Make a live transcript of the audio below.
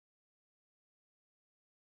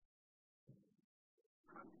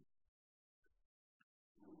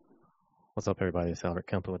What's up, everybody? It's Albert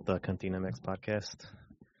Kemper with the Cantina MX podcast.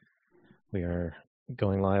 We are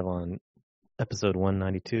going live on episode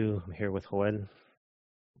 192. I'm here with Joel.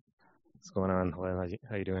 What's going on, Joel?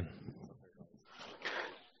 How you doing?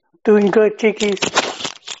 Doing good, Kikis.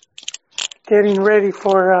 Getting ready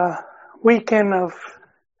for a weekend of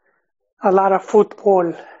a lot of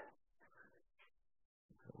football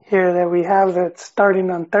here that we have that's starting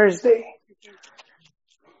on Thursday.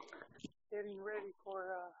 Getting ready for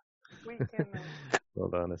a weekend of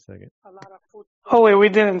Hold on a second. a lot of football. Oh, wait, we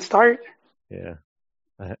didn't start? Yeah,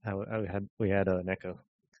 we had an echo.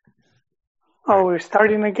 Oh, we're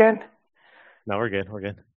starting again? No, we're good.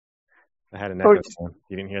 I had an echo.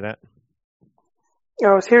 You didn't hear that?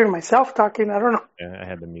 I was hearing myself talking. I don't know. Yeah, I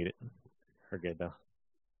had to mute it. We're good though.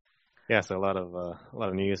 Yeah, so a lot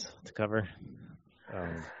of news to cover.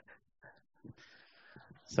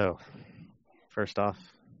 So first off,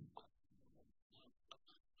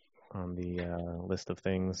 on the list of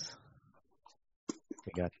things,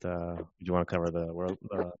 we got. Do you want to cover the world?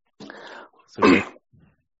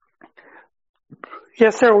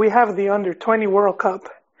 Yes, sir. We have the Under-20 World Cup.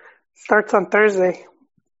 Starts on Thursday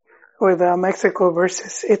with Mexico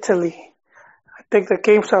versus Italy. I think the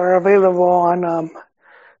games are available on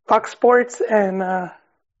Fox Sports and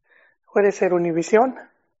what is it, Univision?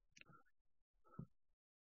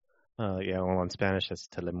 Yeah, well, in Spanish it's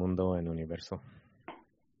Telemundo and Universo.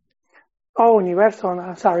 Oh, Universo.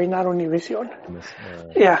 No, sorry, not Univision.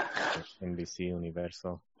 Yeah. NBC,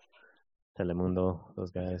 Universo, Telemundo,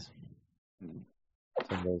 those guys.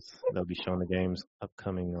 So they'll be showing the games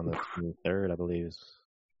upcoming on the 23rd, I believe.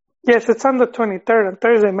 Yes, it's on the 23rd. On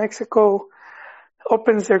Thursday, Mexico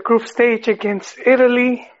opens their group stage against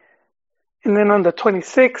Italy. And then on the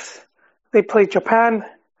 26th, they play Japan.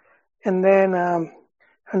 And then on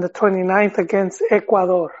the 29th against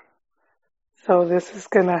Ecuador. So this is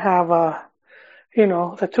going to have,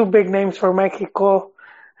 the two big names for Mexico,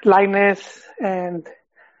 Lainez and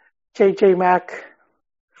JJ Mack,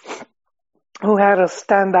 who had a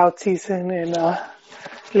standout season in Liga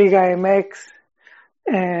MX.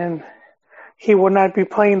 And he will not be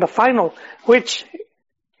playing the final, which,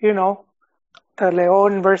 the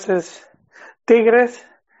León versus Tigres.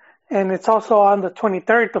 And it's also on the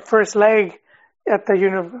 23rd, the first leg at the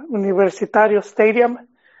Universitario Stadium.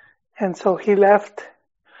 And so he left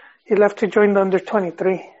to join the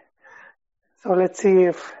Under-23. So let's see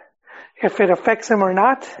if it affects him or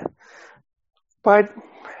not. But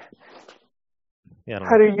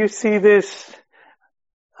how do you see this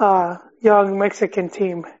young Mexican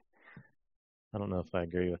team? I don't know if I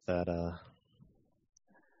agree with that.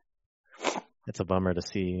 It's a bummer to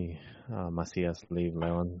see Macias leave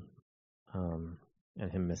León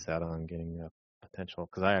and him miss out on getting a potential,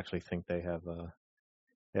 because I actually think they have a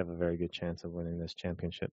very good chance of winning this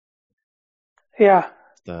championship. Yeah.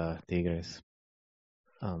 The Tigres.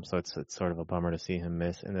 So it's sort of a bummer to see him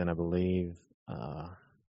miss. And then I believe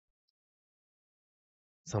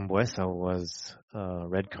Sambuesa was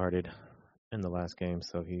red carded in the last game.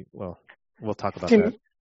 So we'll talk about that.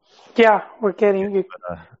 Yeah, we're getting you.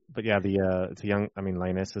 But yeah, it's a young. I mean,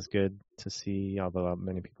 Lainez is good to see, although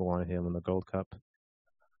many people wanted him in the Gold Cup.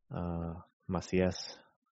 Macias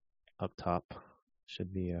up top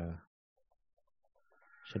should be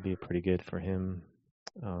pretty good for him.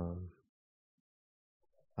 I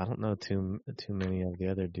don't know too many of the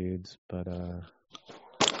other dudes, but it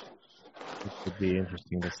could be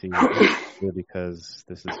interesting to see because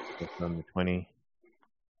this is under 20.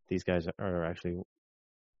 These guys are actually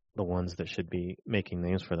the ones that should be making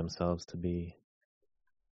names for themselves to be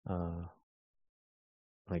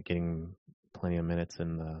like getting plenty of minutes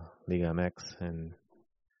in the Liga MX and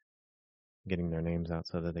getting their names out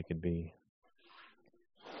so that they could be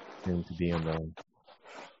soon to be on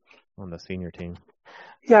the senior team.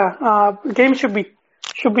 Yeah, games should be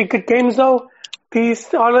good games though.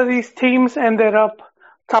 All of these teams ended up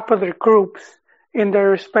top of their groups in their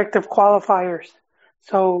respective qualifiers.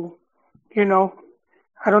 So,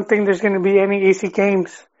 I don't think there's going to be any easy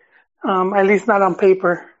games, at least not on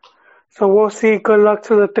paper. So we'll see. Good luck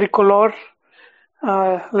to the Tricolor.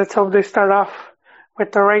 Let's hope they start off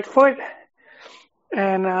with the right foot.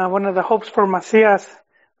 And one of the hopes for Macias,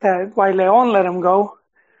 that why León let him go,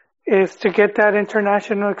 is to get that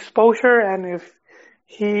international exposure. And if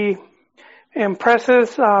he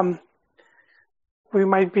impresses, we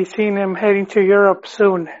might be seeing him heading to Europe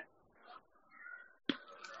soon.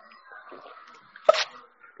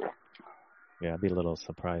 Yeah, I'd be a little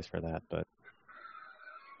surprised for that, but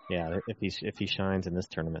yeah, if he shines in this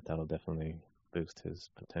tournament, that'll definitely boost his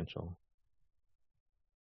potential.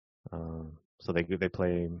 So they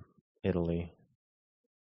play Italy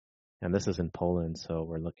And this is in Poland, so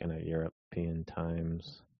we're looking at European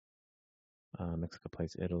times. Mexico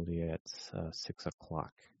plays Italy at 6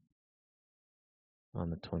 o'clock on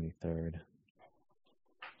the 23rd.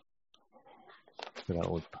 So that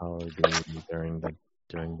would probably be during the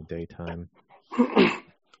daytime.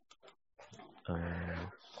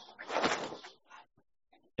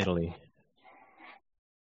 Italy,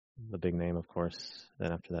 the big name, of course.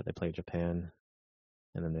 Then after that, they play Japan,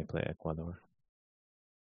 and then they play Ecuador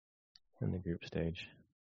in the group stage.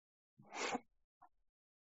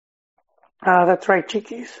 That's right,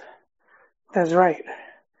 Chiquis. That's right.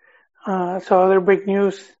 So other big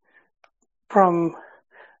news from,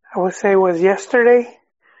 I would say, was yesterday.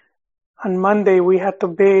 On Monday, we had the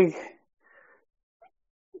big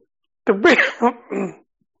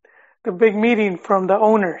meeting from the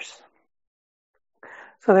owners.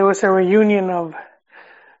 So there was a reunion of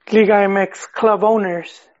Liga MX club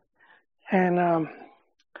owners, and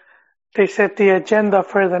they set the agenda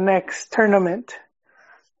for the next tournament.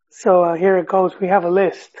 So here it goes. We have a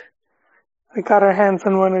list. We got our hands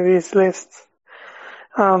on one of these lists.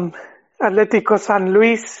 Atlético San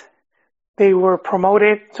Luis, they were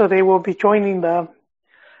promoted, so they will be joining the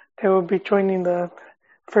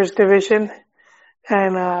first division.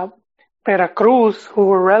 And Veracruz, who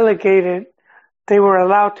were relegated, they were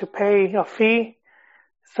allowed to pay a fee,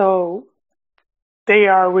 so they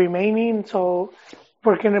are remaining. So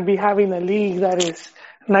we're going to be having a league that is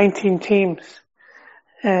 19 teams,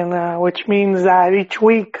 and which means that each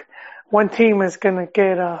week one team is going to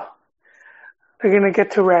get they're going to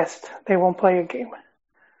get to rest. They won't play a game.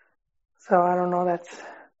 So I don't know. That's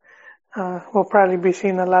we'll probably be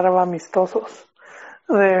seeing a lot of amistosos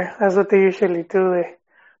there. That's what they usually do. They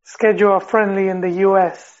schedule a friendly in the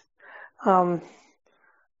U.S. So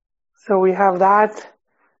we have that.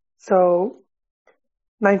 So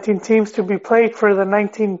 19 teams to be played for the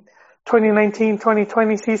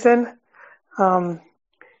 2019-2020 season.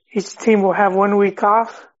 Each team will have 1 week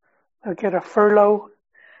off. They'll get a furlough.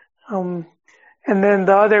 And then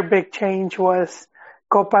the other big change was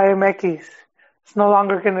Copa MX. It's no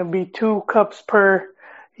longer going to be 2 cups per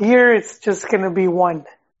year. It's just going to be one.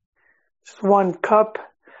 Just one cup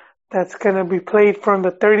that's going to be played from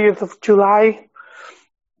the 30th of July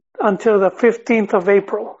until the 15th of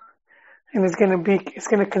April. And it's going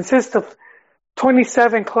to consist of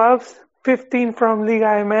 27 clubs, 15 from Liga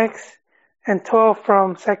MX and 12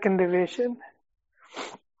 from second division.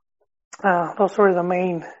 Those were the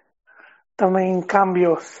main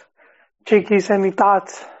cambios. Chiquis, any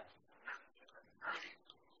thoughts?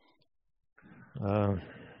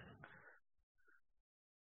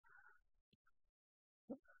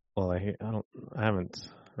 Well, I haven't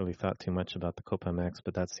really thought too much about the Copa MX,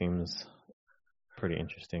 but that seems pretty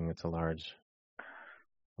interesting. It's a large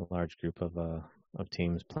group of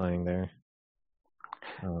teams playing there.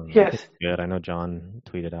 Yes. It's good. I know John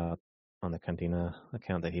tweeted out on the Cantina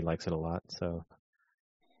account that he likes it a lot, so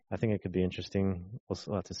I think it could be interesting. We'll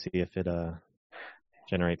have to see if it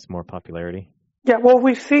generates more popularity. Yeah, well,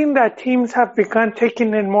 we've seen that teams have begun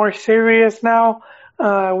taking it more serious now.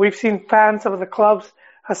 We've seen fans of the clubs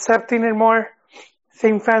accepting it more.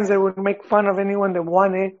 Same fans that would make fun of anyone that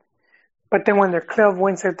won it. But then when their club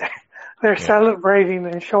wins it, they're celebrating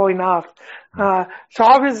and showing off. So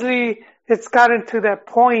obviously it's gotten to that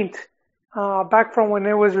point, back from when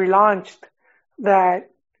it was relaunched, that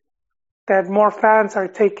more fans are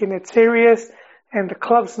taking it serious, and the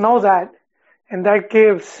clubs know that. And that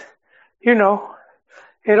gives, it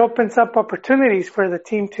opens up opportunities for the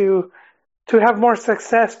team to have more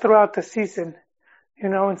success throughout the season.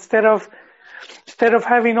 Instead of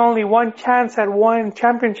having only one chance at one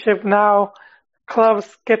championship, now clubs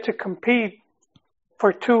get to compete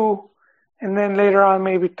for 2, and then later on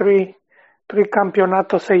maybe 3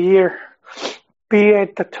 campeonatos a year, be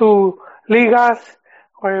it the 2 ligas,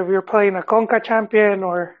 or if you're playing a Conca champion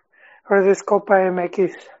or this Copa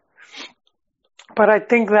MX. But I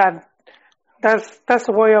think that's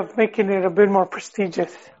a way of making it a bit more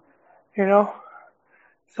prestigious,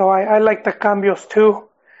 So I like the cambios too.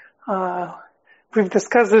 We've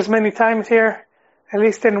discussed this many times here, at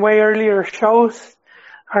least in way earlier shows.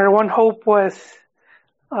 Our one hope was,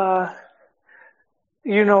 a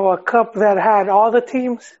cup that had all the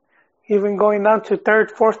teams, even going down to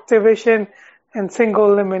 3rd, 4th division and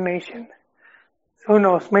single elimination. Who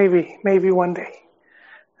knows? Maybe one day.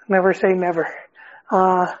 Never say never.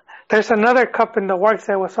 There's another cup in the works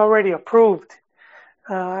that was already approved.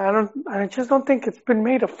 I just don't think it's been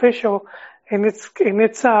made official, and it's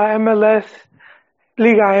MLS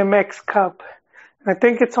Liga MX Cup. I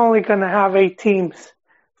think it's only going to have 8 teams,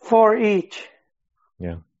 4 each.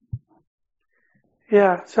 Yeah.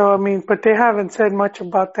 Yeah. So I mean, but they haven't said much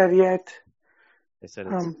about that yet. They said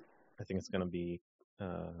I think it's going to be.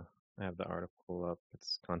 I have the article up.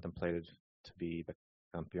 It's contemplated to be the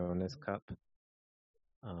Campeones Cup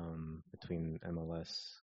between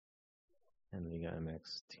MLS and Liga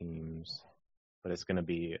MX teams, but it's going to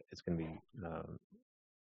be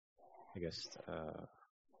I guess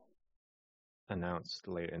announced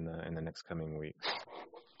late in the next coming weeks.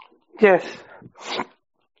 Yes.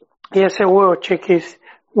 Yes, it will, Chiquis.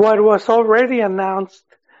 What was already announced,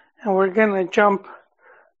 and we're gonna jump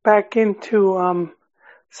back into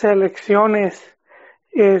selecciones,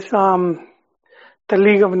 is the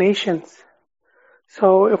League of Nations.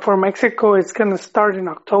 So for Mexico, it's gonna start in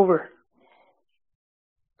October.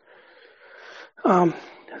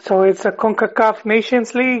 So it's a CONCACAF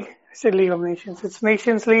Nations League. I said League of Nations. It's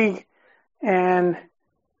Nations League, and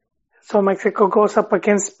so Mexico goes up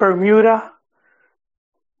against Bermuda,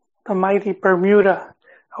 the mighty Bermuda.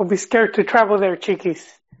 I'll be scared to travel there, Chiquis.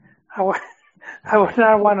 I would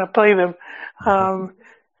not want to play them,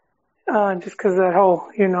 just because of that whole,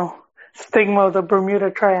 stigma of the Bermuda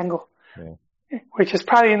Triangle, which is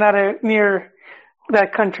probably not near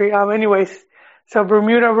that country. Anyways, so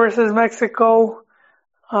Bermuda versus Mexico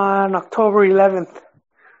on October 11th.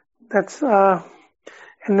 That's and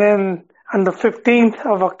then on the 15th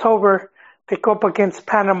of October, they go up against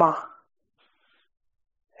Panama.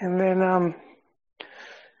 And then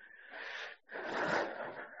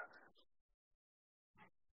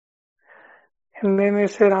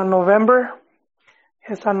is it on November?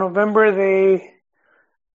 Yes, on November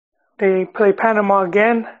they play Panama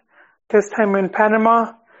again, this time in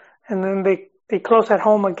Panama, and then they close at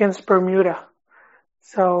home against Bermuda.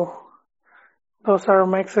 So those are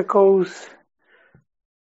Mexico's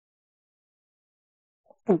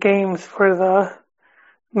games for the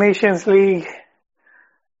Nations League,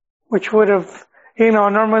 which would have,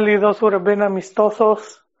 normally those would have been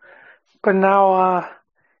amistosos, but now,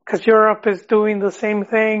 because Europe is doing the same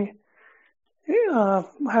thing,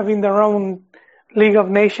 having their own League of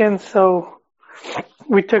Nations, so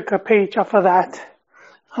we took a page off of that.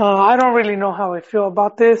 I don't really know how I feel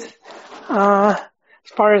about this. As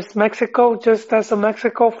far as Mexico, just as a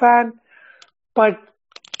Mexico fan, but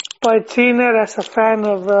seeing it as a fan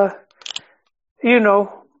of,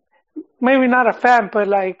 maybe not a fan, but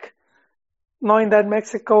like knowing that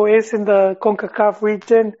Mexico is in the CONCACAF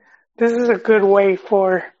region, this is a good way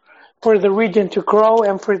for the region to grow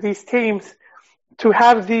and for these teams to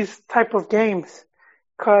have these type of games.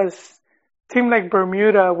 Because a team like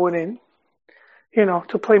Bermuda wouldn't,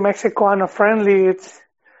 to play Mexico on a friendly,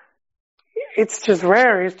 it's just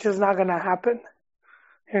rare. It's just not going to happen,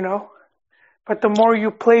 But the more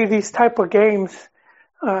you play these type of games,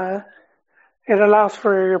 it allows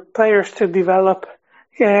for your players to develop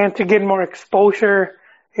and to get more exposure.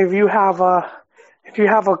 If you have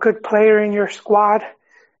a good player in your squad,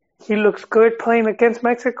 he looks good playing against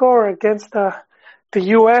Mexico or against the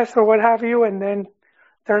U.S. or what have you, and then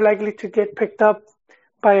they're likely to get picked up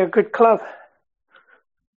by a good club.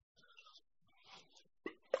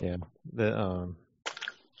 Yeah, the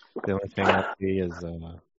only thing I see is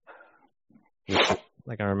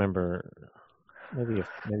like I remember maybe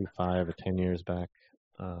 5 or 10 years back,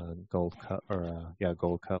 Gold Cup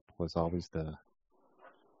Gold Cup was always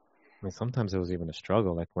sometimes it was even a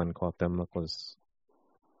struggle. Like when Cuauhtemoc was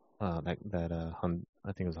I think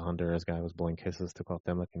it was a Honduras guy was blowing kisses to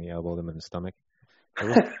Cuauhtemoc and he elbowed him in the stomach. There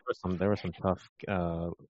were some tough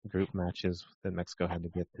group matches that Mexico had to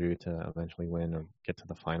get through to eventually win or get to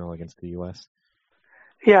the final against the U.S.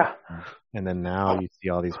 Yeah. And then now you see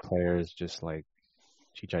all these players just like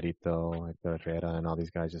Chicharito, like Herrera, and all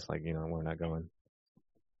these guys just like, we're not going.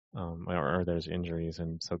 Or there's injuries,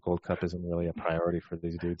 and so Gold Cup isn't really a priority for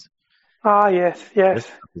these dudes. Yes.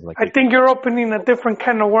 I think you're opening a different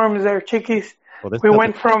can of worms there, Chiquis. We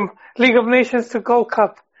went from League of Nations to Gold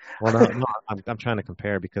Cup. Well, no, I'm trying to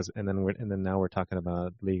compare because, and then now we're talking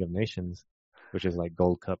about League of Nations, which is like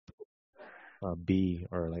Gold Cup B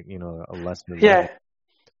or like a lesser. Yeah. Level.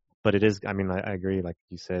 But it is. I mean, I agree. Like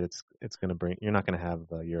you said, it's going to bring. You're not going to have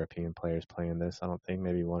European players playing this. I don't think.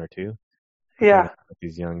 Maybe 1 or 2. Yeah.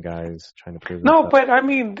 These young guys trying to prove. No, but I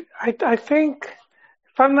mean, I think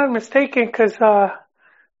if I'm not mistaken, because a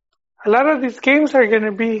lot of these games are going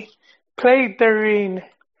to be played during.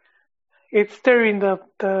 It's during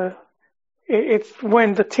it's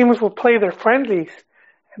when the teams will play their friendlies.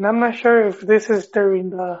 And I'm not sure if this is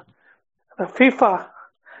during the FIFA,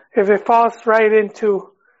 if it falls right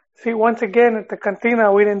into, see, once again at the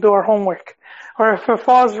Cantina, we didn't do our homework. Or if it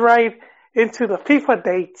falls right into the FIFA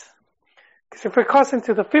dates. Because if it falls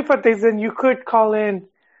into the FIFA dates, then you could call in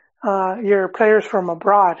your players from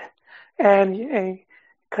abroad, and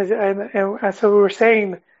so we were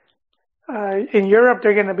saying in Europe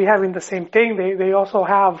they're going to be having the same thing. They also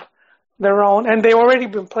have their own, and they've already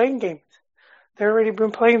been playing games. They've already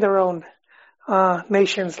been playing their own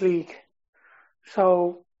Nations League.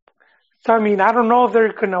 So I mean, I don't know if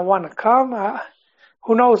they're going to want to come.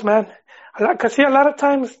 Who knows, man? Because see, a lot of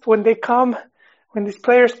times when these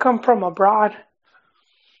players come from abroad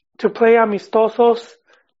to play amistosos,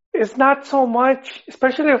 it's not so much,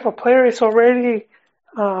 especially if a player is already,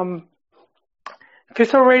 if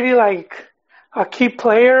it's already like a key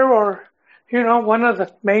player or, one of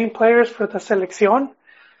the main players for the selección,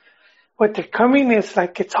 what they're coming is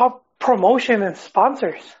like, it's all promotion and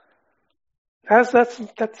sponsors.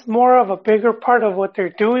 That's more of a bigger part of what they're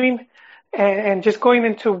doing, and just going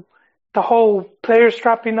into the whole players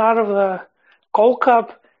dropping out of the Gold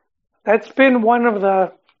Cup. That's been one of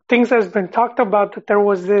the things that's been talked about, that there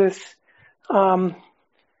was this how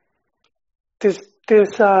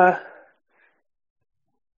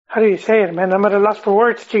do you say it, man? I'm at a loss for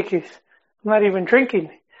words, Chiquis. I'm not even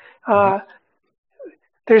drinking.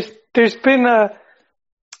 There's been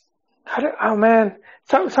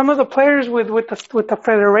some of the players with the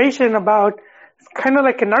federation about kind of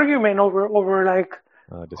like an argument over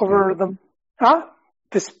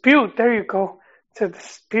dispute. There you go. It's a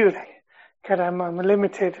dispute. God, I'm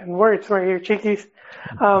limited in words right here, Chiquis.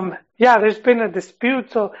 There's been a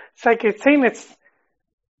dispute. So it's like it's saying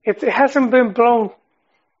it hasn't been blown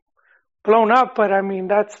up, but I mean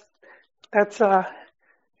that's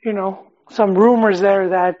some rumors there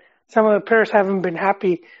that some of the players haven't been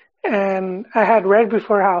happy. And I had read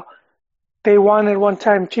before how they wanted one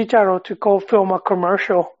time Chicharo to go film a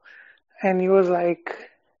commercial, and he was like,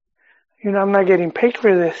 I'm not getting paid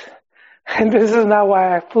for this, and this is not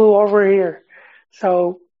why I flew over here.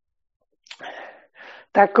 So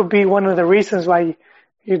that could be one of the reasons why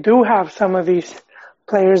you do have some of these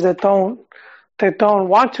players that don't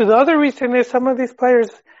want to. The other reason is some of these players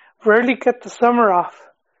rarely get the summer off.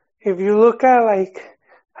 If you look at, like,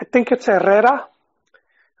 I think it's Herrera,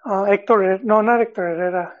 not Hector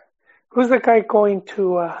Herrera. Who's the guy going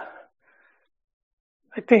to, I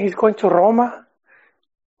think he's going to Roma.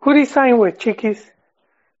 Who did he sign with, Chiquis?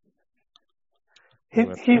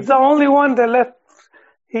 He's the only one that left.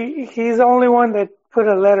 He's the only one that put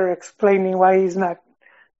a letter explaining why he's not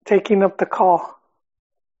taking up the call.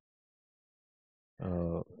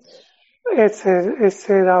 It's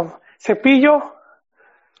Cepillo?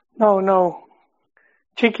 No.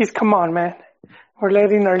 Chiquis, come on, man. We're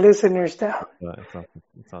letting our listeners down.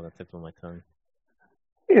 It's on the tip of my tongue.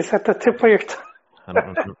 It's at the tip of your tongue. I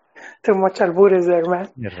don't know. Too much albures there, man.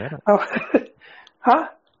 Herrera. Huh?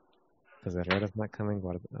 Because Herrera's not coming.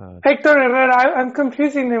 Hector Herrera, I'm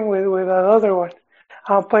confusing him with another one.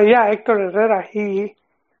 But yeah, Hector Herrera, he,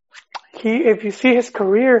 if you see his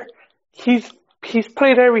career, he's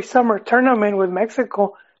played every summer tournament with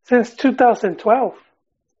Mexico since 2012.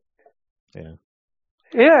 Yeah.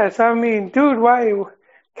 Yes, I mean, dude, why you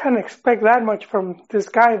can't expect that much from this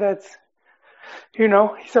guy that's,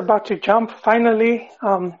 he's about to jump finally,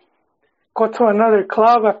 go to another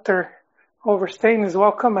club after overstaying his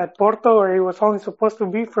welcome at Porto, where he was only supposed to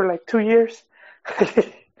be for like 2 years.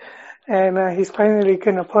 And he's finally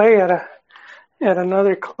going to play at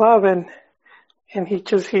another club, and he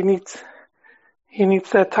needs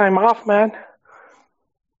that time off, man.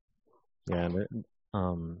 Yeah,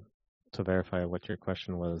 and to verify what your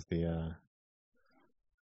question was,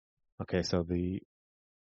 so the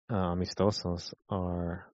amistosos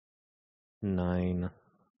are 9.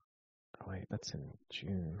 Oh wait, that's in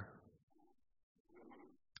June.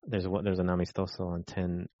 There's an amistoso on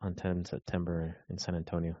 10 September in San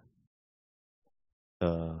Antonio.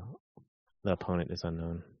 The opponent is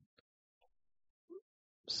unknown.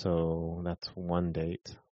 So that's one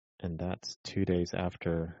date, and that's 2 days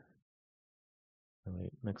after.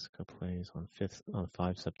 Wait, Mexico plays on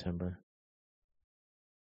 5 September.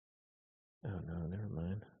 Oh no, never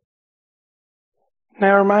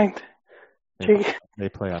mind. They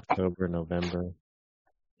play October, November.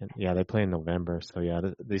 Yeah, they play in November. So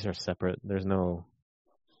yeah, these are separate. There's no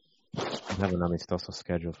have an amistoso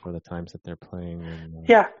schedule for the times that they're playing.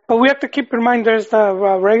 Yeah, but we have to keep in mind there's the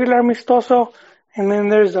regular amistoso, and then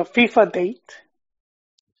there's a FIFA date.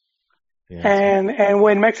 Yeah, and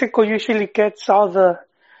when Mexico usually gets all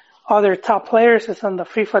their top players, is on the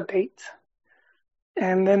FIFA date.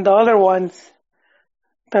 And then the other ones,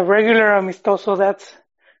 the regular amistoso, that's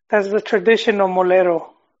the traditional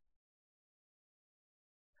molero.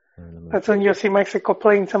 That's when you'll see Mexico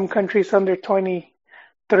playing some countries under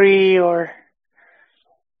 23 or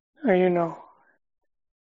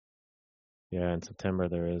Yeah, in September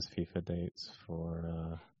there is FIFA dates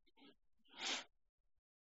for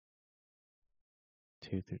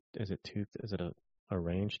is it a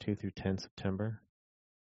range 2 through 10 September?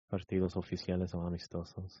 Partidos oficiales o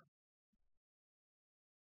amistosos.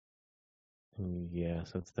 Yeah,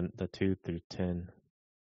 so it's the 2 through 10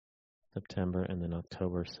 September, and then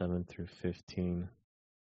October 7 through 15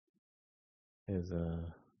 is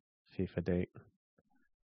a FIFA date,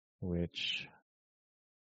 which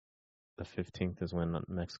the 15th is when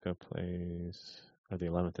Mexico plays, or the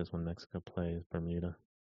 11th is when Mexico plays Bermuda.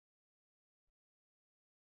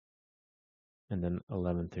 And then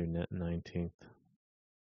 11th through 19th,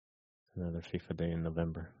 another FIFA day in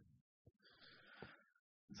November.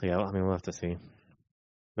 So yeah, I mean, we'll have to see.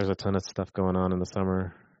 There's a ton of stuff going on in the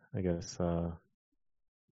summer, I guess.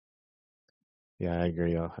 Yeah, I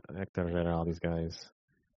agree. Hector Herrera, all these guys.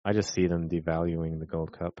 I just see them devaluing the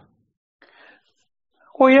Gold Cup.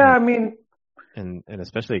 Well, yeah, I mean, and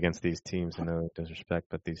especially against these teams, no disrespect,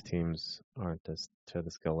 but these teams aren't to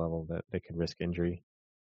the skill level that they could risk injury.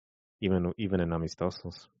 Even in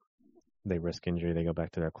amistosos, they risk injury. They go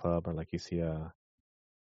back to their club, or like you see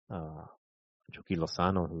Chucky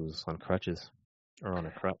Lozano, who's on crutches or on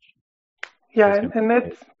a crutch. Yeah, and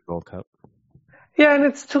it's Gold Cup. Yeah, and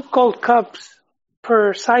it's 2 Gold Cups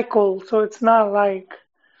per cycle, so it's not like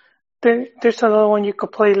there's another one you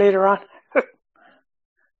could play later on.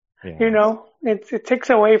 Yeah. You know, it takes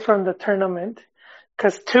away from the tournament.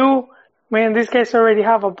 'Cause 2, man, these guys already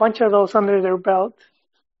have a bunch of those under their belt.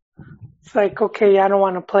 It's like, okay, I don't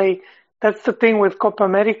want to play. That's the thing with Copa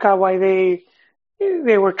America, why they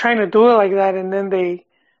were trying to do it like that, and then they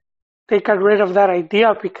got rid of that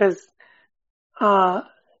idea because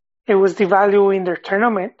it was devaluing their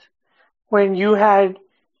tournament. When you had,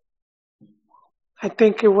 I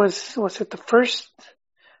think it was it the first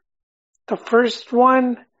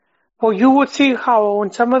one? Well, you would see how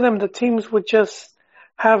in some of them the teams would just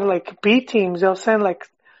have like B teams. They'll send like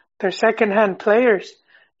their second-hand players,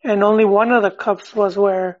 and only one of the cups was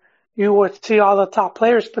where you would see all the top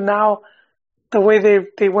players. But now the way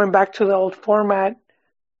they went back to the old format,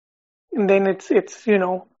 and then it's you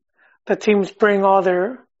know, the teams bring all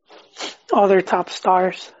their top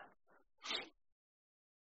stars.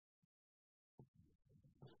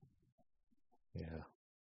 Yeah.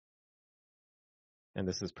 And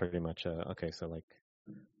this is pretty much okay. So like,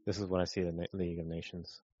 this is what I see the League of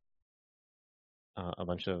Nations. A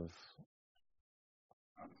bunch of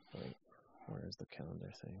where's the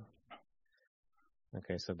calendar thing?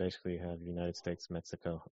 Okay, so basically you have United States,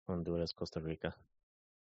 Mexico, Honduras, Costa Rica.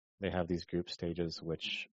 They have these group stages,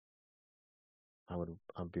 which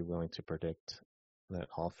I'd be willing to predict that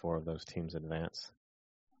all 4 of those teams advance,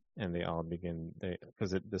 and they all begin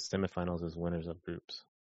because the semifinals is winners of groups.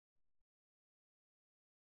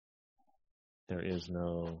 There's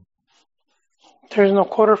no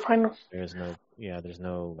quarterfinals. There's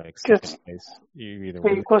no like second place. You either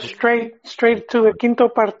win. Go straight to the quinto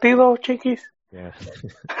partido, chiquis. Yeah.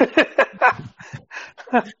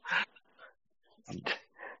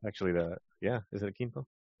 Actually, is it a quinto?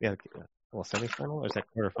 Yeah. Well, semifinal or is that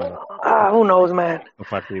quarterfinal? Who knows, man? The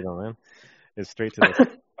partido, man. It's straight to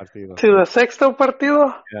the partido. To the sexto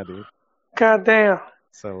partido? Yeah, dude. God damn.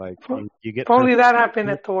 So like you get. If only that happened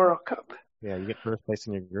at the World Cup. Yeah, you get first place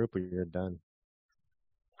in your group, or you're done.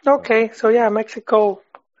 Okay, so yeah, Mexico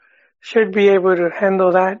should be able to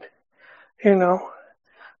handle that. You know,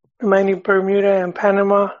 many Bermuda and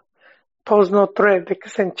Panama pose no threat. They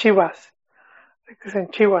could send Chivas.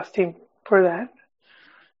 Team for that.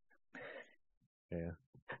 Yeah.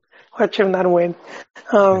 Watch him not win.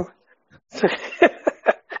 And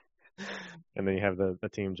then you have the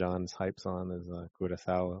team John's hypes on is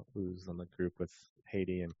Curaçao, who's on the group with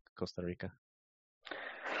Haiti and Costa Rica.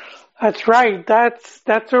 That's right.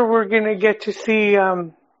 That's where we're gonna get to see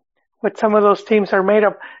what some of those teams are made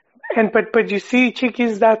of. And but you see,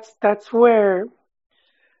 Chiquis, that's what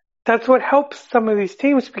helps some of these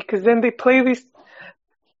teams, because then they play these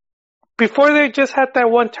before. They just had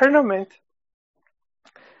that one tournament,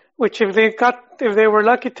 which if they were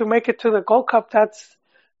lucky to make it to the Gold Cup, that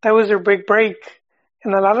was their big break.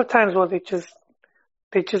 And a lot of times, well, they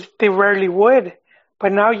rarely would.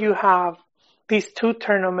 But now you have these 2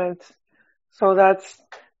 tournaments, so that's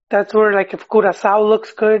where, like, if Curaçao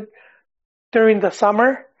looks good during the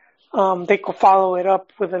summer, they could follow it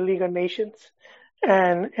up with the League of Nations,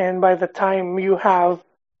 and by the time you have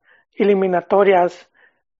eliminatorias,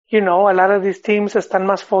 you know, a lot of these teams están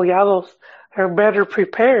más fogueados, are better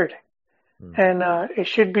prepared, and it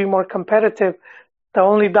should be more competitive. The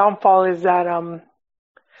only downfall is that,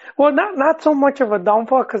 well, not so much of a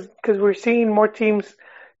downfall, because we're seeing more teams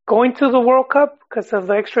going to the World Cup because of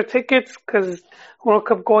the extra tickets, because World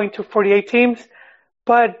Cup going to 48 teams.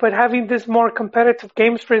 But having this more competitive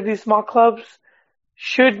games for these small clubs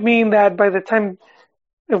should mean that by the time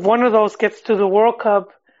if one of those gets to the World Cup,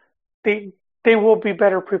 they will be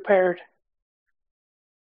better prepared.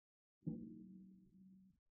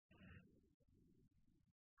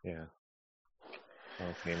 Yeah. I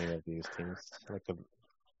don't see any of these teams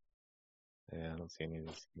I don't see any of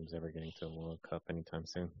these teams ever getting to the World Cup anytime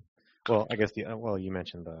soon. Well, I guess you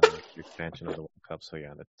mentioned the expansion of the World Cup, so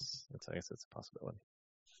yeah, I guess it's a possibility.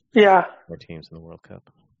 Yeah. More teams in the World Cup.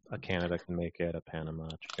 A Canada can make it, a Panama,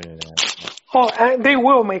 Trinidad. Oh, and they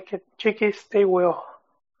will make it, Chiquis. They will.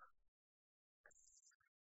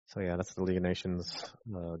 So yeah, that's the League of Nations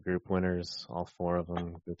group winners. All 4 of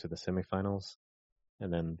them go to the semifinals,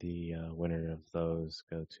 and then the winner of those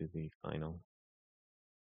go to the final.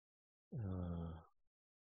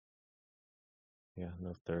 Yeah,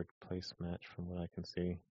 no third place match from what I can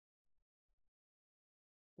see.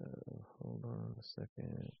 Hold on a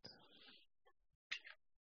second.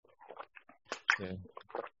 Yeah.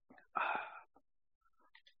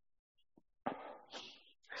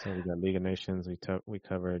 So we got League of Nations. We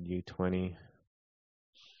covered U20.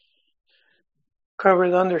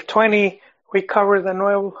 Covered under 20. We covered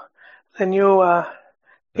the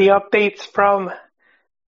updates from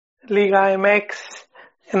Liga MX,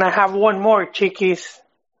 and I have one more, Chiquis.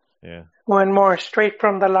 Yeah. One more straight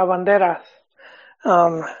from the Lavanderas.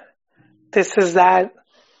 This is that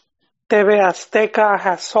TV Azteca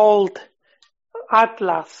has sold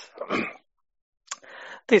Atlas.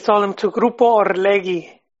 They sold them to Grupo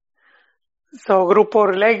Orlegui. So Grupo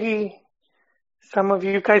Orlegui, some of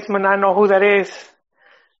you guys may not know who that is.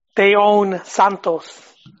 They own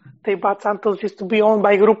Santos. They bought Santos, used to be owned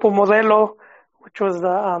by Grupo Modelo, which was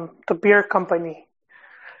the beer company.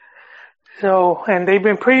 So, and they've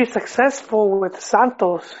been pretty successful with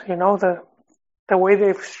Santos, you know, the way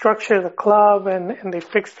they've structured the club and they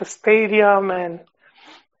fixed the stadium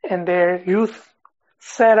and their youth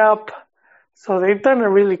setup. So they've done a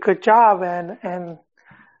really good job, and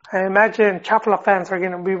I imagine Chapla fans are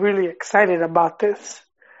going to be really excited about this.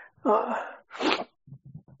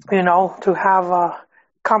 You know, to have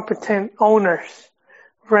competent owners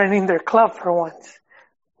running their club for once,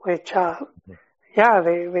 which, yeah,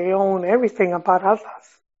 they own everything about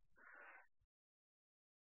Atlas.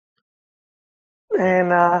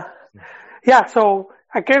 And, yeah, so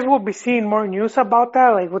I guess we'll be seeing more news about that,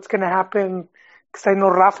 like what's going to happen, because I know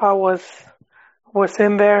Rafa was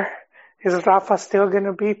in there. Is Rafa still going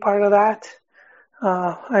to be part of that?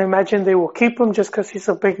 I imagine they will keep him just because he's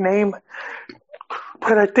a big name.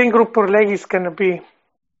 But I think Grupo Orlegui is going to be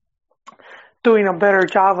doing a better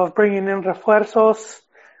job of bringing in refuerzos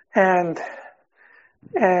and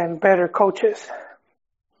better coaches.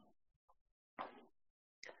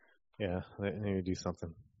 Yeah, they need to do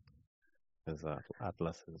something, because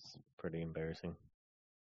Atlas is pretty embarrassing.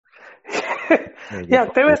 Yeah,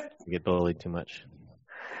 they get bullied too much.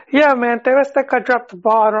 Yeah, man, TV Azteca dropped the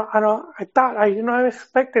ball. I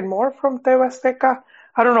expected more from TV Azteca.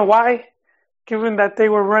 I don't know why, given that they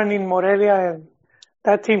were running Morelia and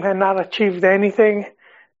that team had not achieved anything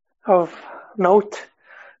of note.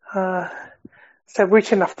 Except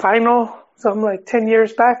reaching a final, something like 10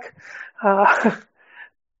 years back.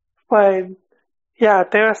 But yeah,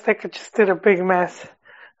 TV Azteca just did a big mess.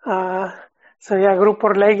 So yeah, Grupo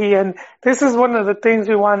Orlegui, and this is one of the things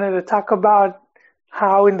we wanted to talk about,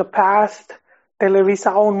 how in the past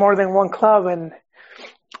Televisa owned more than one club, and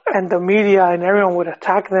the media and everyone would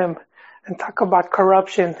attack them and talk about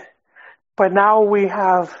corruption. But now we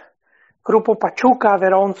have Grupo Pachuca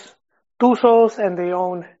that owns Tuzos, and they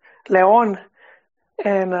own León,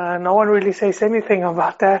 and no one really says anything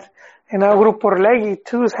about that. And now Grupo Orlegui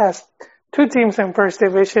too has 2 teams in first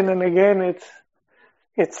division, and again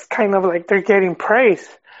it's kind of like they're getting praise.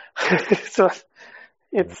 So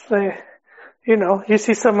it's you know, you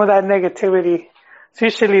see some of that negativity. It's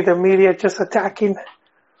usually the media just attacking.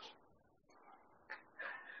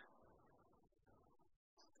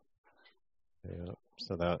 Yeah.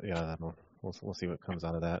 So we'll see what comes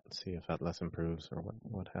out of that. See if Atlas improves or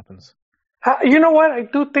what happens. You know what? I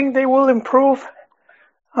do think they will improve.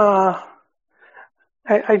 I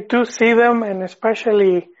do see them, and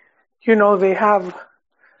especially, you know, they have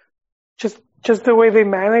just the way they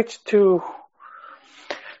manage to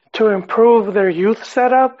improve their youth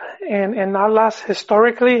setup, and Atlas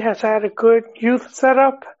historically has had a good youth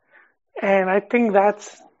setup, and I think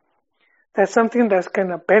that's something that's going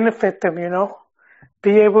to benefit them, you know,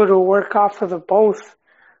 be able to work off of the both,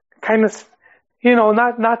 kind of, you know,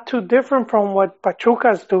 not too different from what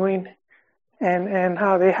Pachuca's doing, and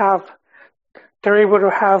how they're able to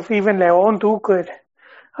have even León do good.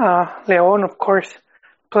 León, of course,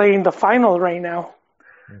 playing the final right now.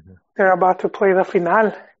 Mm-hmm. They're about to play the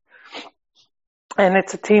final. And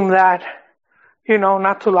it's a team that,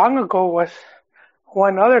 not too long ago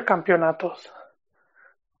won other campeonatos.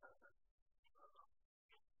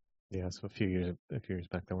 Yeah, so a few years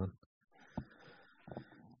back they won.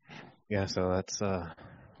 Yeah, so that's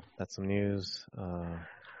some news.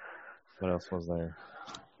 What else was there?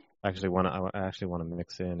 I actually want to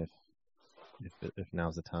mix in if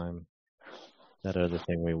now's the time. That other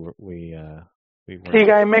thing we were Liga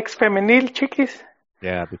MX Femenil, Chiquis.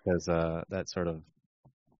 Yeah, because that sort of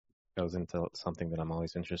goes into something that I'm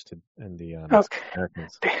always interested in, the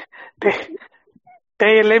Americans.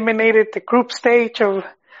 They eliminated the group stage of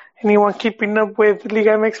anyone keeping up with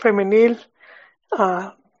Liga MX Femenil.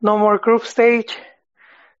 No more group stage.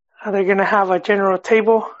 They're going to have a general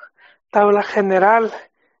table, tabla general,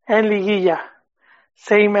 and liguilla,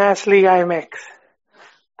 same as Liga MX.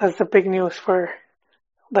 That's the big news for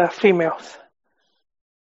the females.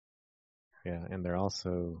 Yeah, and they're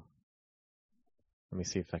also, let me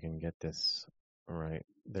see if I can get this right.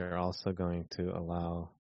 They're also going to allow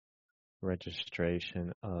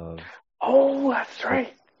registration of... Oh, that's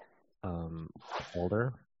right.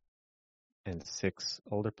 Older and 6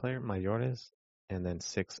 older mayores, and then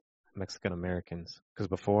 6 Mexican Americans. Because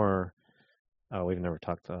before, we've never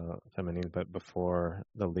talked feminine, but before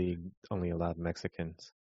the league only allowed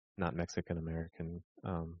Mexicans, not Mexican American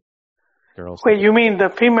girls. Wait, you mean the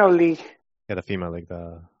female league? Yeah, the female league.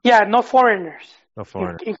 Yeah, no foreigners. No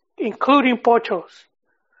foreigners. Including pochos.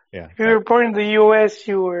 Yeah. If you were born in the U.S.,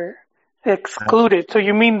 you were excluded. So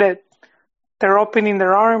you mean that they're opening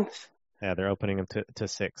their arms? Yeah, they're opening them to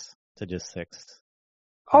 6, to just 6.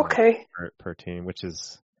 Okay. Per team, which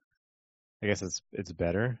is, I guess it's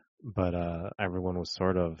better, but everyone was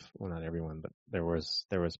sort of, well, not everyone, but there was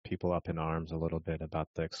people up in arms a little bit about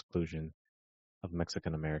the exclusion of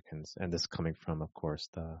Mexican Americans, and this coming from, of course,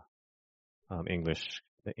 the English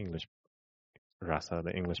raza,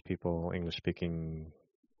 the English people, English speaking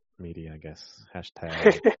media, I guess.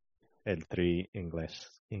 Hashtag El Tri English.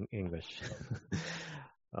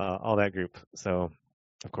 All that group. So,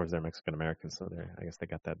 of course, they're Mexican Americans, so I guess they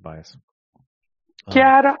got that bias.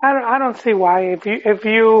 Yeah, I don't see why.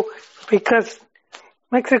 Because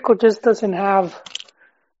Mexico just doesn't have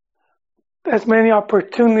as many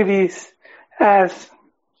opportunities as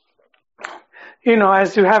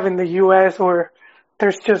as you have in the U.S., where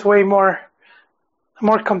there's just way more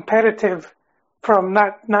competitive from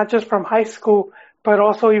not just from high school, but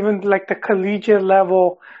also even like the collegiate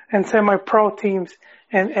level and semi-pro teams.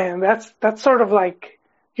 And that's sort of like,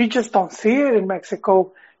 you just don't see it in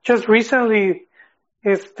Mexico. Just recently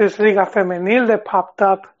is this Liga Femenil that popped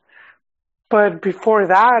up. But before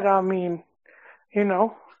that, I mean,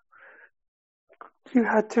 you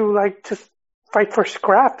had to like just fight for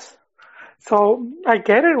scraps. So I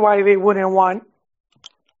get it why they wouldn't want,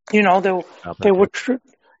 they would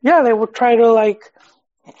try to like,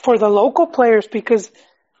 for the local players, because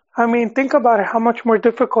I mean, think about it, how much more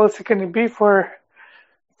difficult is it going to be for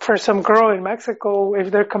some girl in Mexico if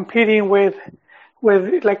they're competing with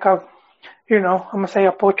like a, I'm gonna say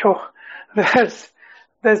a pocho that's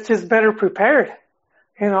just better prepared.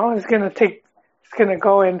 It's gonna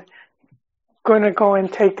go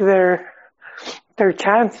and take their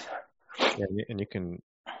chance. Yeah, and you can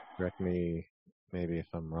correct me maybe if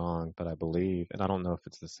I'm wrong, but I believe, and I don't know if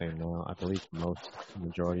it's the same now, I believe the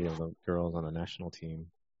majority of the girls on the national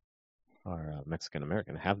team are Mexican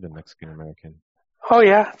American, have been Mexican American. Oh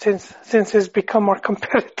yeah, since it's become more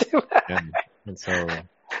competitive. Yeah, and so.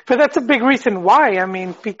 But that's a big reason why. I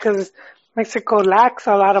mean, because Mexico lacks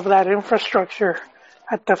a lot of that infrastructure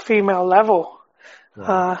at the female level.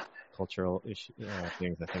 Cultural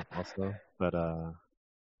things, I think, also. But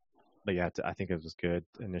yeah, I think it was good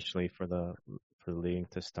initially for the league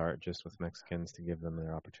to start just with Mexicans, to give them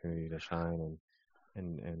their opportunity to shine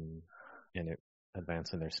and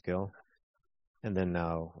advance in their skill. And then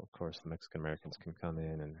now, of course, the Mexican Americans can come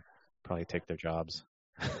in and probably take their jobs,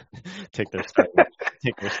 take their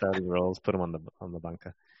starting roles, put them on the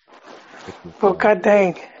banca. Well, God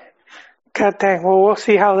dang. Well, we'll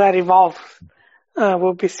see how that evolves.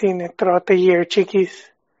 We'll be seeing it throughout the year, Chiquis.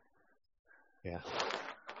 Yeah.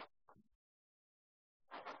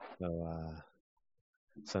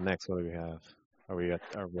 So next, what do we have? Are we at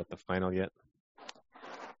the final yet?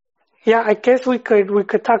 Yeah, I guess we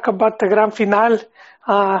could talk about the Gran Final.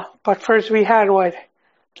 But first we had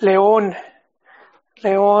León.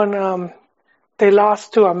 León, they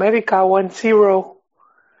lost to America 1-0.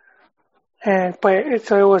 So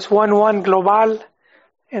it was 1-1 global,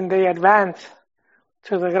 and they advanced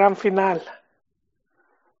to the Gran Final.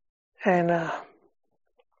 And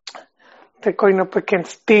they're going up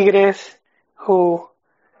against Tigres, who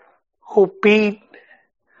beat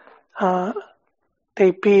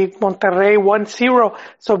they beat Monterrey 1-0.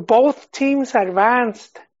 So both teams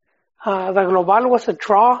advanced. The global was a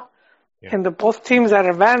draw, and the both teams that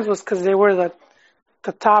advanced was because they were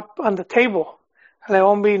the top on the table.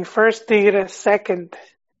 León being first, Tigres second.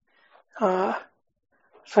 So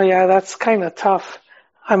yeah, that's kind of tough.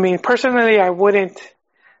 I mean, personally, I wouldn't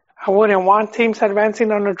want teams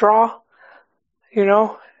advancing on a draw, you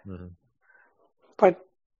know. Mm-hmm. But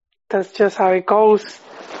that's just how it goes.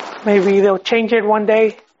 Maybe they'll change it one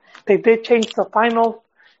day. They did change the final,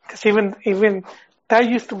 because even that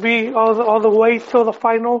used to be all the way till the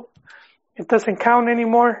final. It doesn't count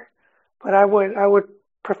anymore. But I would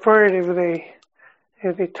prefer it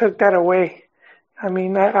if they took that away. I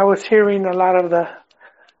mean, I was hearing a lot of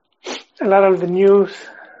the news,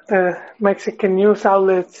 the Mexican news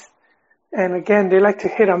outlets, and again, they like to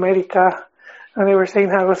hit America, and they were saying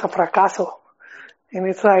how it was a fracaso. And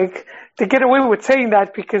it's like, they get away with saying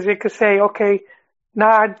that because they could say, okay,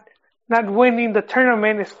 not winning the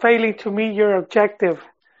tournament is failing to meet your objective.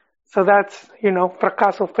 So that's,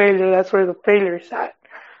 fracaso, failure, that's where the failure is at.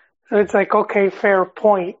 So it's like, okay, fair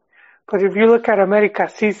point. But if you look at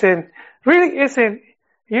America's season, really isn't,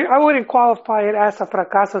 I wouldn't qualify it as a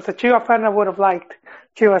fracaso. As a Chivas fan, I would have liked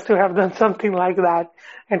Chivas to have done something like that.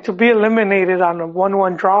 And to be eliminated on a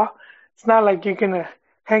 1-1 draw, it's not like you're going to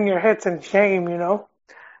hang your heads in shame,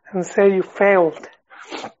 and say you failed.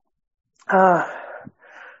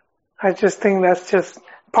 I just think that's just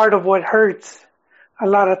part of what hurts a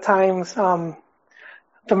lot of times,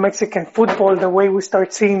 the Mexican football, the way we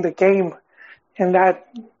start seeing the game, and that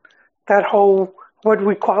whole, what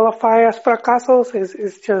we qualify as fracasos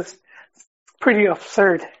is just pretty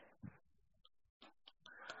absurd.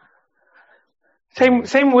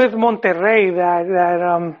 Same with Monterrey,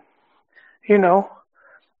 that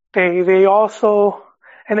they also,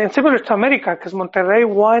 and then similar to America, because Monterrey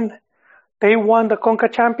won the Conca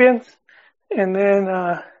Champions, and then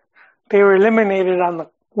they were eliminated on the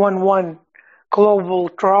 1-1 global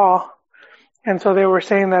draw, and so they were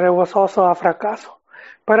saying that it was also a fracaso.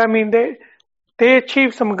 But I mean, they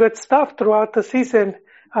achieved some good stuff throughout the season,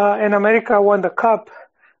 and America won the Copa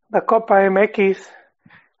MX,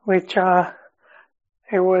 which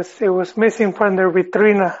it was missing from their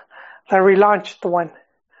vitrina, the relaunched one.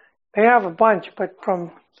 They have a bunch, but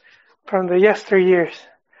from the yesteryears,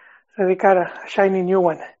 so they got a shiny new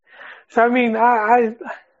one. So I mean,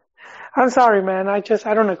 I'm sorry, man. I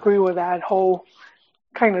don't agree with that whole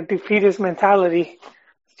kind of defeatist mentality.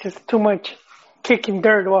 It's just too much kicking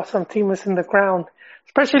dirt while some team is in the ground,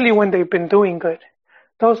 especially when they've been doing good.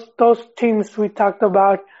 Those teams we talked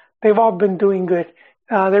about, they've all been doing good.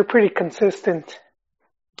 They're pretty consistent.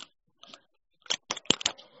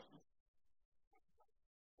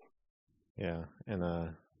 Yeah,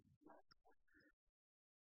 and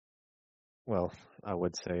well, I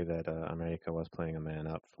would say that America was playing a man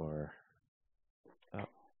up for about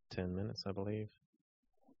 10 minutes, I believe.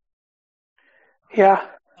 Yeah.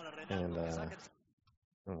 And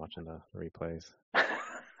I'm watching the replays.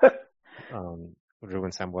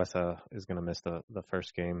 Ruben Sambueza is going to miss the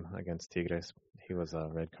first game against Tigres. He was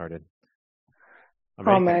red carded.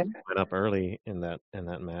 America went up early in that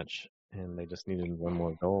match, and they just needed one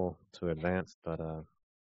more goal to advance. But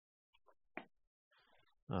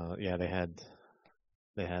yeah, they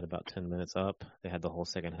had about 10 minutes up. They had the whole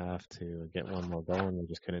second half to get one more goal, and they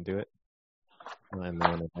just couldn't do it. And no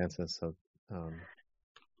one advances. So,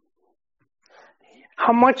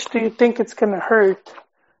 how much do you think it's going to hurt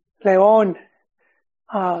León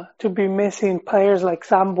to be missing players like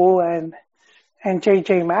Sambu and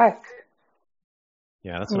JJ Mack?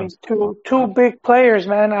 Yeah, that's two big players,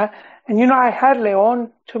 man. I had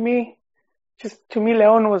León. To me,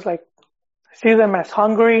 León was like, I see them as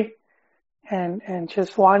hungry and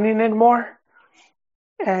just wanting it more.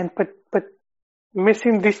 But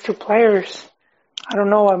missing these two players, I don't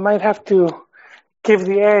know. I might have to give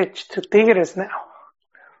the edge to Tigres now.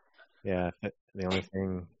 Yeah, the only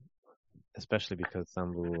thing, especially because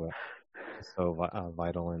Sambu is so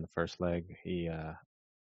vital in the first leg, he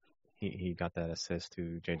got that assist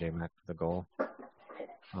to JJ Mack for the goal.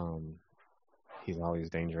 He's always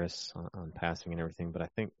dangerous on passing and everything, but I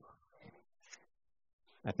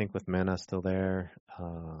think with Mena still there,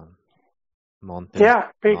 Montes. Yeah,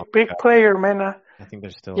 big player, Mena. I think they're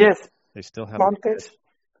still. Yes. They still have. Montes.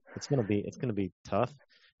 It's gonna be tough,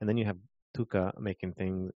 and then you have Tuca making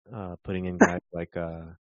things, putting in guys like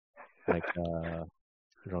like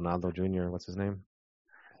Ronaldo Jr. What's his name?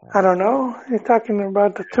 I don't know. You're talking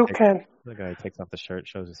about the toucan. The guy who takes off the shirt,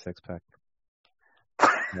 shows his six pack.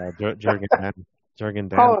 Jurgen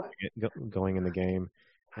Damm Oh, going in the game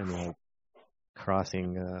and like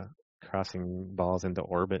crossing balls into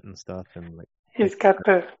orbit and stuff, and like he's got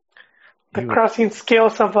the he was, crossing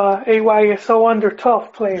skills of a AYSO under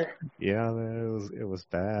 12 player. yeah, it was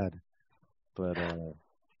bad, but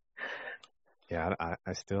yeah,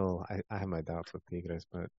 I still have my doubts with Tigres,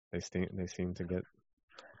 but they seem to get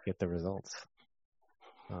the results.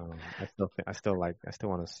 I still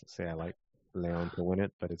want to say I like Leon to win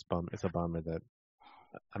it, but it's a bummer that,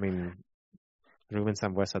 I mean, Ruben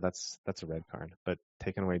Sambuesa, that's a red card, but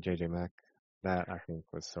taking away JJ Mack, that I think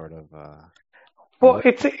was sort of Well,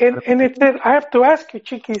 I have to ask you,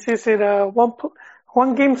 Chiquis, is it a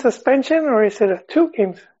one game suspension or is it a 2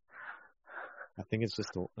 games? I think it's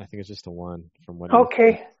just a one from what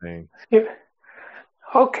Okay. he was saying. Yeah.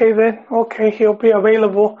 Okay then. Okay, he'll be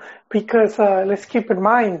available because let's keep in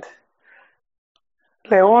mind,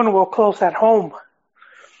 Leon will close at home,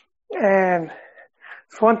 and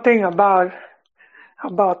it's one thing about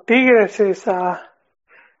Tigres is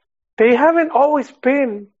they haven't always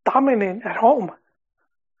been dominant at home.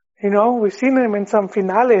 You know, we've seen them in some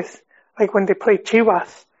finales, like when they played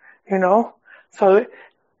Chivas. You know, so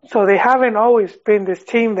they haven't always been this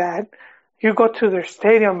team that you go to their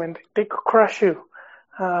stadium and they could crush you.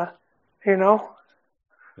 You know.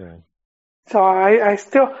 Yeah. So I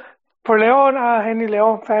still, for Leon, any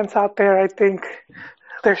Leon fans out there, I think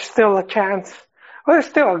there's still a chance. Well, there's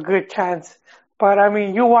still a good chance. But I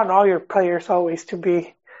mean, you want all your players always to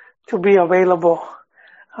be available.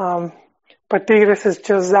 But Tigres is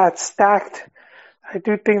just that stacked. I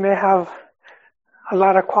do think they have a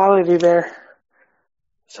lot of quality there.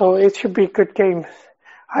 So it should be good games.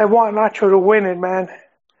 I want Nacho to win it, man.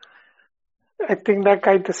 I think that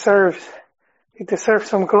guy deserves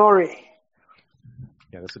some glory.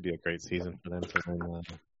 Yeah, this would be a great season for them to win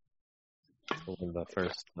the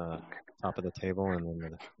first top of the table, and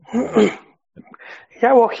then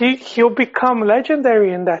yeah, well, he'll become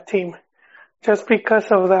legendary in that team just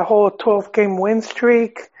because of the whole 12-game win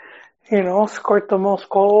streak. You know, scored the most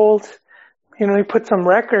goals. You know, he put some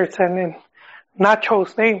records, and then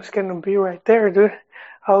Nacho's name's gonna be right there, dude.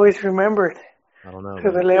 I always remembered. I don't know.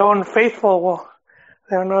 To the Leon faithful, well,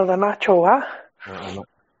 they'll know the Nacho, huh? I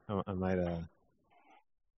might.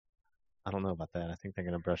 I don't know about that. I think they're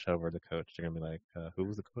gonna brush over the coach. They're gonna be like, "Who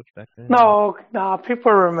was the coach back then?" No,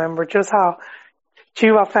 people remember just how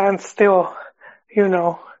Chiva fans still, you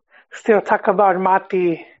know, still talk about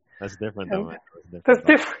Mati. That's different, though. Man. That's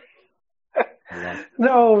different.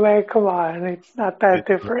 No, man, come on. It's not that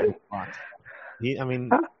different.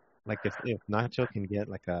 Like if Nacho can get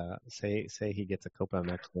like say he gets a Copa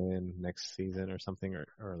MX win next season or something,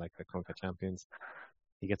 or like the Conca Champions,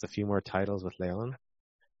 he gets a few more titles with Leon.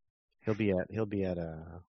 He'll be at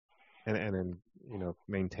and then, you know,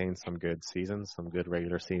 maintain some good seasons, some good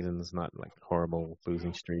regular seasons, not like horrible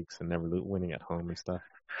losing streaks and never winning at home and stuff.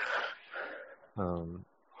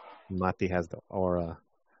 Mati has the aura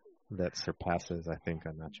that surpasses, I think,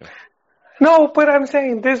 on Nacho. No, but I'm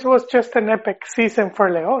saying this was just an epic season for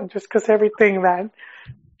Leon, just because everything that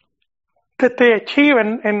they achieved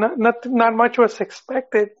and not much was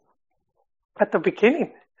expected at the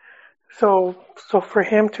beginning. So for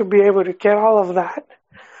him to be able to get all of that,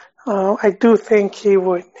 I do think he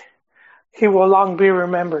will long be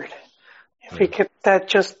remembered if he gets that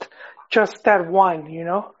just that one, you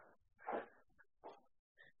know.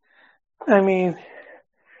 I mean,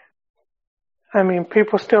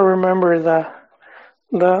 people still remember the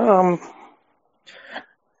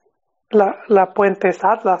La Puentes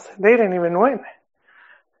Atlas. They didn't even win.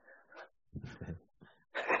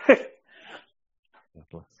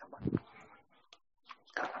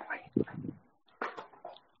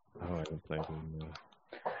 Oh, I didn't play it in the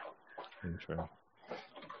intro.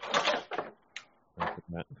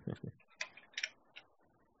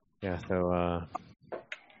 Yeah, so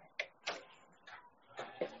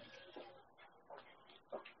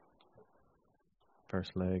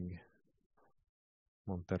first leg,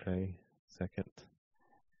 Monterrey. Second,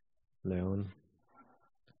 Leon.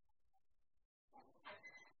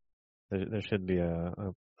 There should be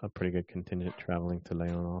a pretty good contingent traveling to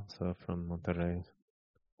Leon also from Monterrey.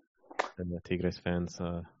 And the Tigres fans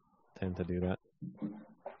tend to do that.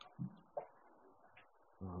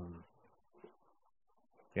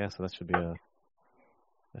 Yeah, so that should be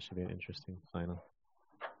an interesting final.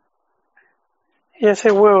 Yes,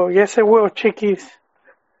 it will. Yes, it will, Chiquis.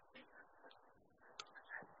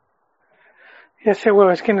 Yes, it will.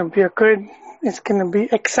 It's going to be a good It's going to be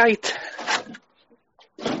excite.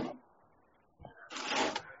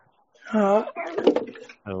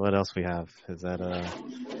 What else we have? Is that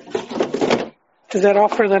Does that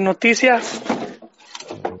offer the noticias?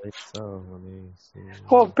 I believe so. Let me see.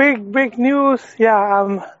 Well, big news.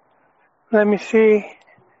 Yeah. Let me see.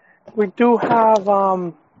 We do have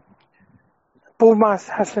Pumas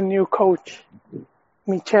has a new coach,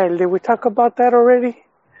 Michel. Did we talk about that already?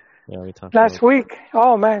 Yeah, we talked Last week?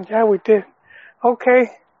 Oh man, yeah, we did.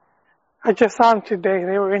 Okay. I just saw him today.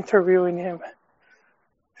 They were interviewing him.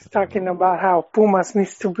 He's talking about how Pumas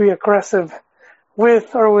needs to be aggressive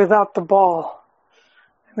with or without the ball.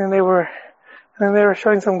 And then they were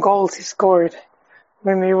showing some goals he scored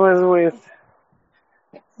when he was with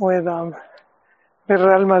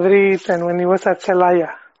Real Madrid and when he was at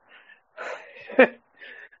Celaya.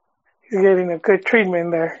 He's getting a good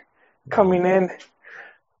treatment there coming in.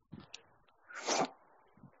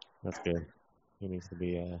 That's good. He needs to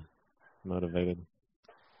be motivated.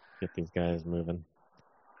 Get these guys moving.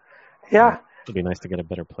 Yeah. It'd be nice to get a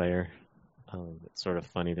better player. It's sort of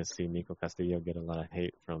funny to see Nico Castillo get a lot of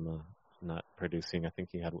hate from not producing. I think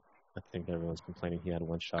everyone's complaining he had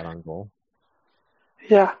one shot on goal.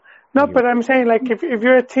 Yeah. No, but I'm saying, like, if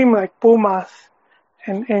you're a team like Pumas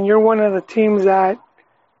and you're one of the teams that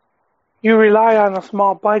you rely on a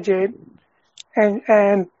small budget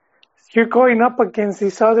and you're going up against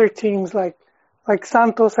these other teams like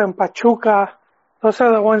Santos and Pachuca, those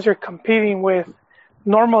are the ones you're competing with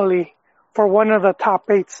normally for one of the top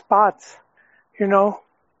 8 spots, you know?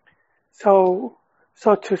 So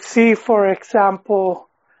to see, for example,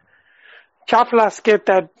 Chaplas get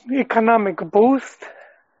that economic boost,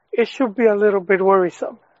 it should be a little bit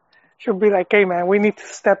worrisome. Should be like, hey man, we need to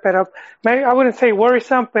step it up. Maybe I wouldn't say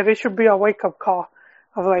worrisome, but it should be a wake up call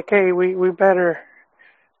of like, hey, we better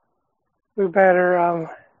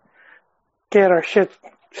get our shit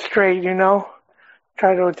straight, you know?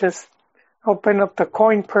 Try to just open up the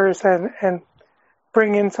coin purse and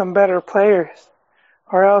bring in some better players,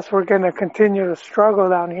 or else we're gonna continue to struggle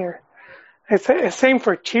down here. It's the same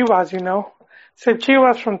for Chivas, you know? So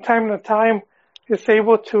Chivas from time to time is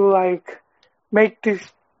able to like make these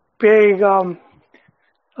big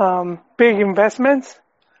investments.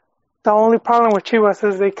 The only problem with Chivas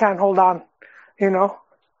is they can't hold on, you know?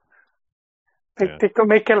 They can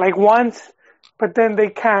make it like once, but then they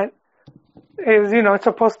can't. It's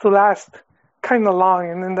supposed to last kind of long,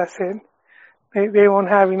 and then that's it. They won't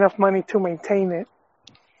have enough money to maintain it.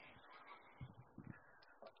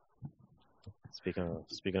 Speaking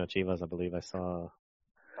of Chivas, I believe I saw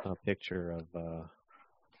a picture of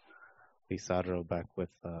Pizarro back with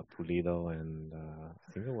Pulido and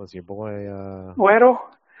I think it was your boy Güero.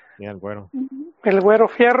 Yeah, Güero. El Güero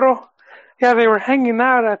Fierro. Yeah, they were hanging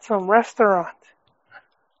out at some restaurant.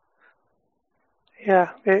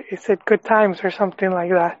 Yeah, it said good times or something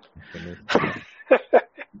like that.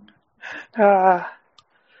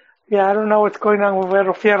 Yeah, I don't know what's going on with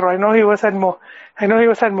Güero Fierro. I know he was at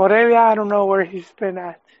Morelia. I don't know where he's been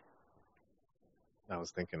at. I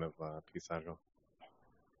was thinking of Pizarro.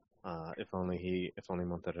 If only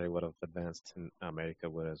Monterrey would have advanced, and America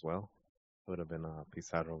would as well. It would have been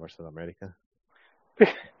Pizarro versus America.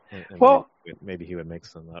 And well, maybe he would make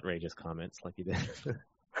some outrageous comments like he did.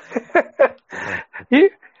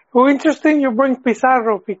 Well, interesting you bring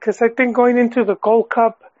Pizarro, because I think going into the Gold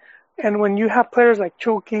Cup, and when you have players like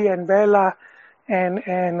Chucky and Vela and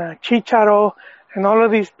Chicharo and all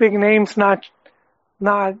of these big names not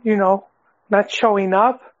showing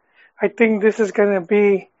up, I think this is going to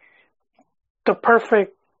be the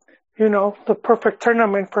perfect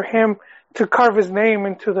tournament for him to carve his name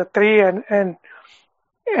into the three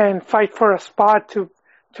and fight for a spot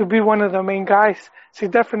to be one of the main guys. So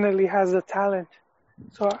he definitely has the talent.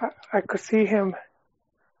 So I could see him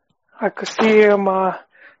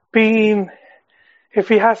being, if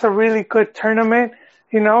he has a really good tournament,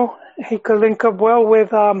 he could link up well with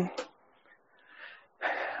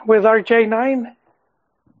RJ9.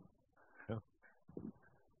 Yeah.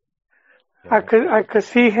 I could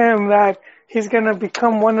see him that he's gonna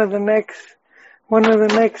become one of the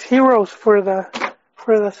next heroes for the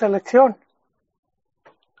selección.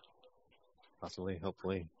 Possibly,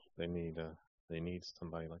 hopefully, they need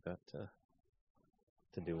somebody like that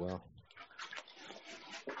to do well.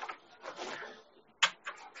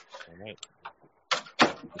 All right.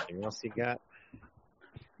 Anything else you got?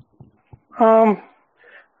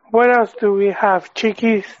 What else do we have,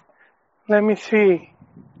 Chiquis? Let me see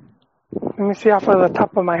off of the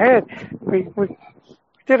top of my head. We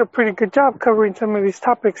did a pretty good job covering some of these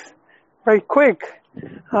topics right quick.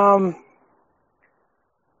 Yeah,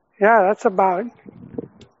 that's about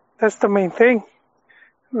That's the main thing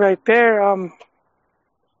right there.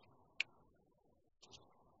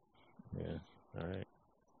 Yeah. All right.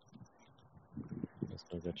 Let's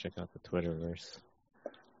go check out the Twitterverse.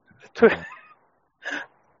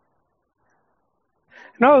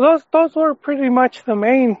 No, those were pretty much the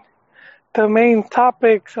main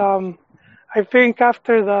topics. I think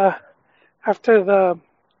after the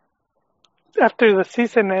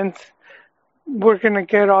season ends, we're gonna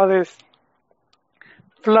get all this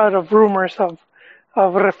flood of rumors of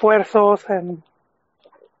refuerzos, and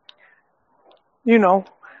we're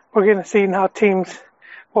gonna see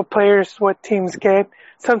what teams get.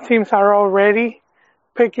 Some teams are already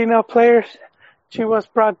picking up players. Chivas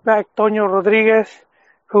brought back Toño Rodriguez,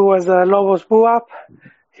 who was a Lobos Buap.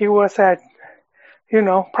 He was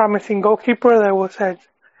promising goalkeeper that was at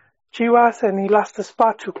Chivas, and he lost the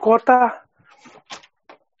spot to Cota.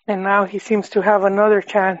 And now he seems to have another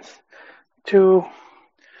chance to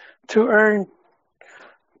earn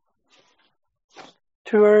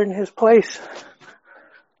his place.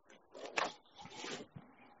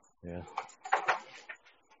 Yeah.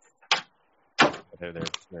 I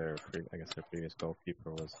guess their previous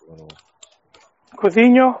goalkeeper was a little.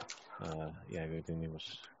 Coutinho. Yeah, Coutinho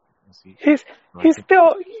was he? He's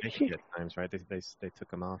still at times, right? They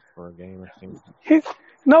took him off for a game, I think.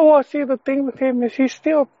 See, the thing with him is he's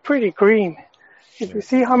still pretty green. If you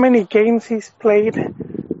see how many games he's played,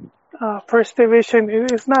 first division,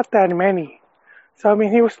 it's not that many. So I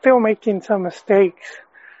mean, he was still making some mistakes,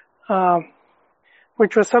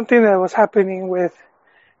 which was something that was happening with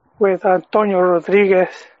Antonio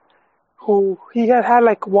Rodriguez, who he had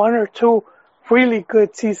like one or two really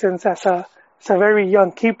good seasons as a very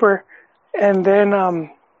young keeper, and then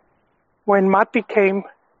when Mati came,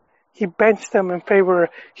 he benched him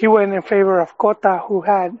he went in favor of Cota, who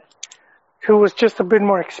was just a bit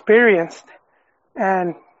more experienced,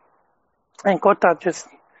 and Cota just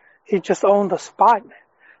owned the spot,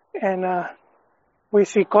 and we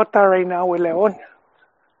see Cota right now with León.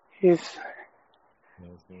 He's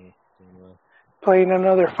playing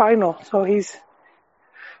another final, so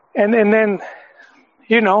and then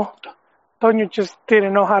Toño just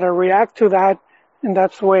didn't know how to react to that, and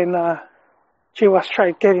that's when Chivas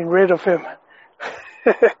tried getting rid of him.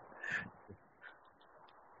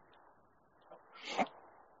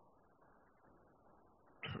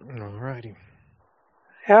 Alrighty.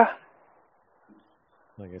 Yeah.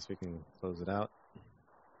 I guess we can close it out.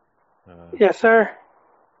 Yes, sir.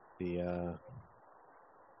 The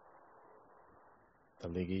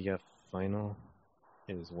Liguilla final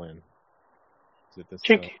is when? Is it this?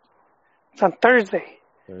 It's on Thursday.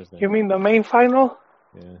 Thursday. You mean the main final?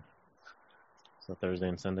 Yeah. So Thursday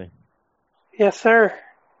and Sunday. Yes, sir.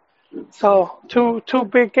 So two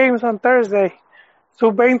big games on Thursday: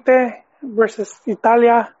 Sub-20 versus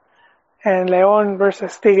Italia, and León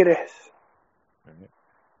versus Tigres. All right.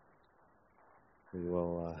 We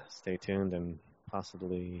will stay tuned and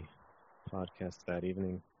possibly podcast that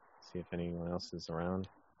evening. See if anyone else is around.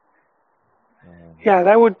 Yeah,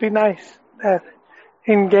 that would be nice. That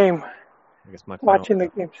in game. I guess watching the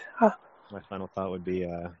games. Huh? My final thought would be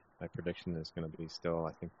my prediction is going to be still.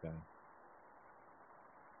 I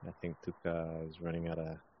think Tuca is running out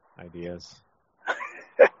of ideas.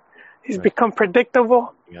 He's become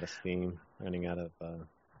predictable. Running out of steam. Running out of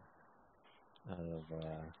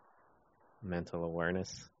mental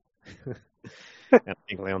awareness. And I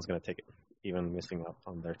think Leon's going to take it. Even missing out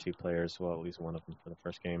on their two players, well, at least one of them for the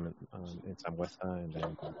first game in Sambuesa, and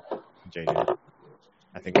then JJ.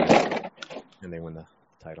 I think, and they win the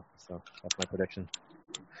title. So that's my prediction.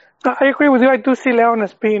 I agree with you. I do see León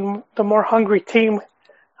as being the more hungry team,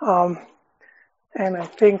 and I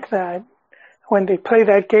think that when they play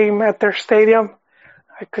that game at their stadium,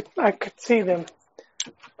 I could see them,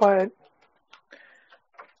 but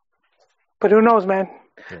who knows, man?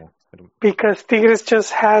 Yeah. Because Tigres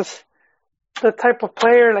just has the type of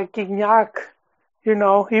player like Gignac,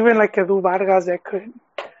 even like Edu Vargas that could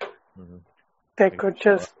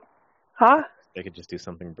just, They could just do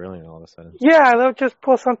something brilliant all of a sudden. Yeah, they'll just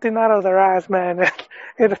pull something out of their ass, man.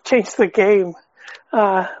 It'll change the game.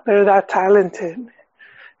 They're that talented,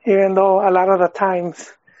 even though a lot of the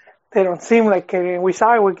times they don't seem like it. And we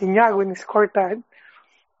saw it with Gignac when he scored that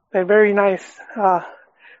very nice,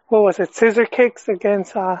 what was it, scissor kicks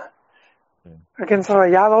against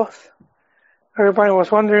Rayados. Everybody was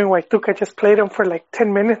wondering why Tuca just played him for like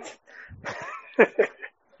 10 minutes.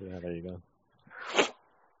 Yeah, there you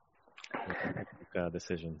go.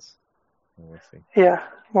 Decisions. We'll see. Yeah,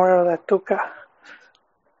 more of that Tuca.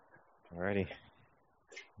 Alrighty.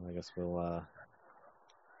 Well, I guess we'll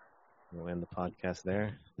end the podcast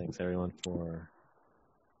there. Thanks everyone for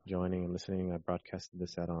joining and listening. I broadcasted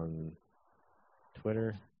this out on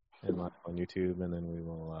Twitter and live on YouTube, and then we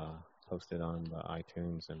will post it on the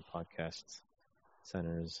iTunes and podcasts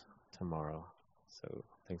centers tomorrow. So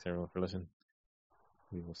thanks everyone for listening.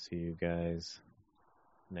 We will see you guys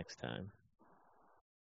next time.